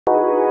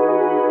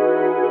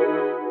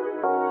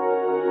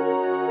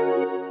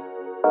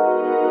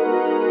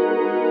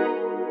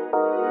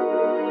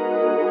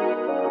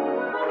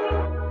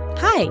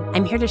Hi,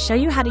 I'm here to show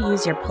you how to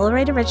use your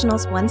Polaroid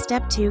Originals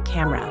OneStep 2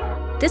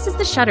 camera. This is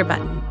the shutter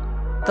button.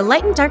 The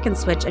light and darken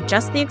switch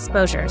adjusts the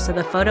exposure so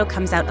the photo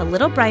comes out a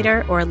little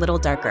brighter or a little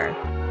darker.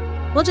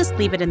 We'll just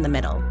leave it in the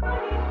middle.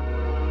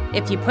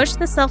 If you push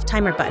the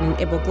self-timer button,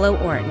 it will glow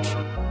orange.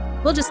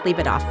 We'll just leave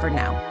it off for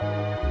now.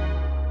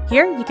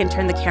 Here, you can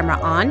turn the camera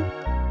on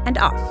and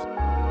off.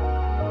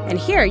 And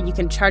here, you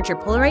can charge your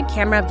Polaroid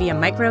camera via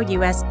micro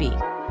USB.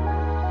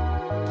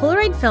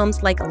 Polaroid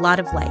films like a lot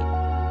of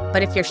light.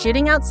 But if you're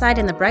shooting outside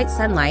in the bright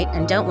sunlight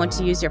and don't want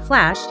to use your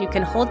flash, you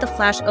can hold the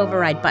flash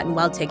override button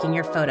while taking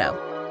your photo.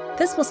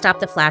 This will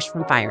stop the flash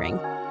from firing.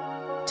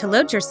 To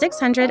load your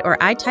 600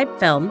 or I-type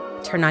film,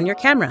 turn on your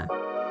camera.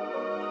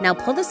 Now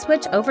pull the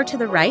switch over to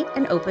the right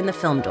and open the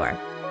film door.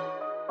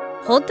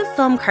 Hold the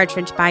film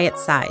cartridge by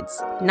its sides,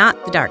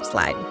 not the dark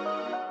slide.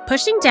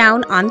 Pushing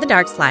down on the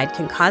dark slide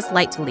can cause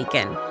light to leak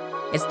in.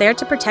 It's there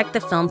to protect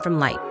the film from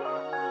light.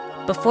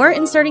 Before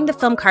inserting the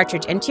film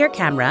cartridge into your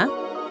camera,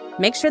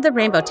 make sure the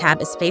rainbow tab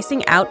is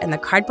facing out and the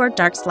cardboard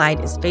dark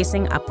slide is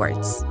facing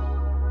upwards.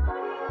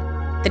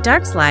 The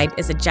dark slide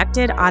is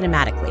ejected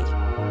automatically.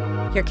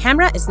 Your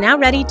camera is now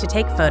ready to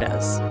take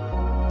photos.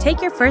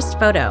 Take your first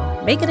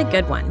photo, make it a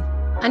good one.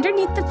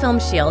 Underneath the film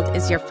shield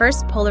is your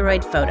first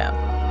Polaroid photo.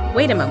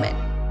 Wait a moment.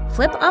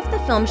 Flip off the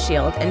film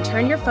shield and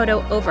turn your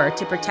photo over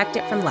to protect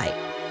it from light.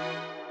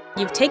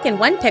 You've taken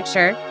one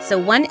picture, so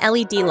one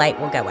LED light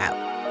will go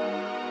out.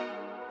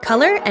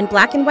 Color and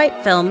black and white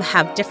film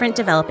have different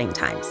developing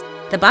times.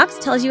 The box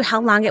tells you how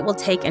long it will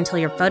take until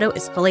your photo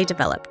is fully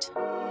developed.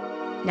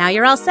 Now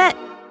you're all set.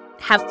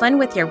 Have fun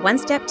with your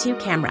OneStep 2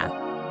 camera.